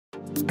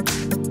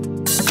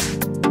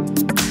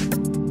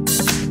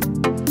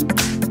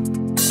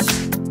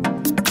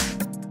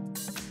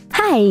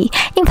Hi!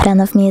 In front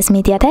of me is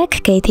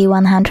MEDIATEK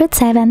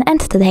KT107, and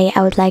today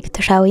I would like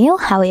to show you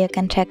how you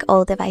can check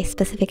all device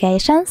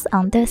specifications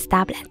on this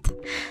tablet.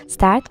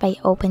 Start by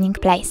opening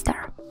Play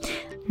Store.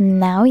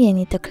 Now you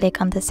need to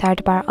click on the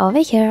search bar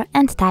over here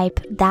and type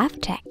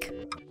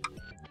DevCheck.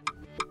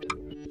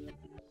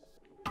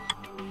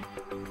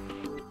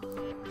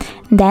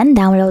 Then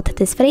download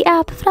this free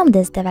app from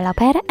this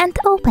developer and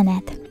open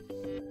it.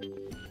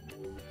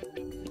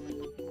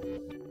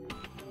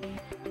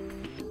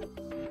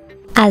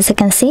 As you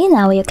can see,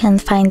 now you can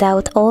find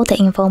out all the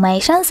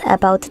informations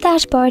about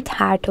dashboard,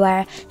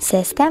 hardware,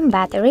 system,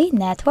 battery,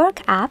 network,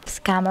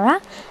 apps, camera,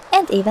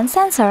 and even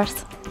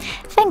sensors.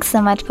 Thanks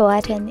so much for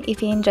watching.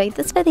 If you enjoyed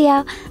this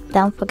video,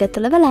 don't forget to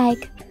leave a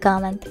like,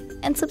 comment,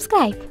 and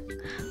subscribe.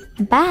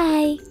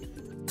 Bye!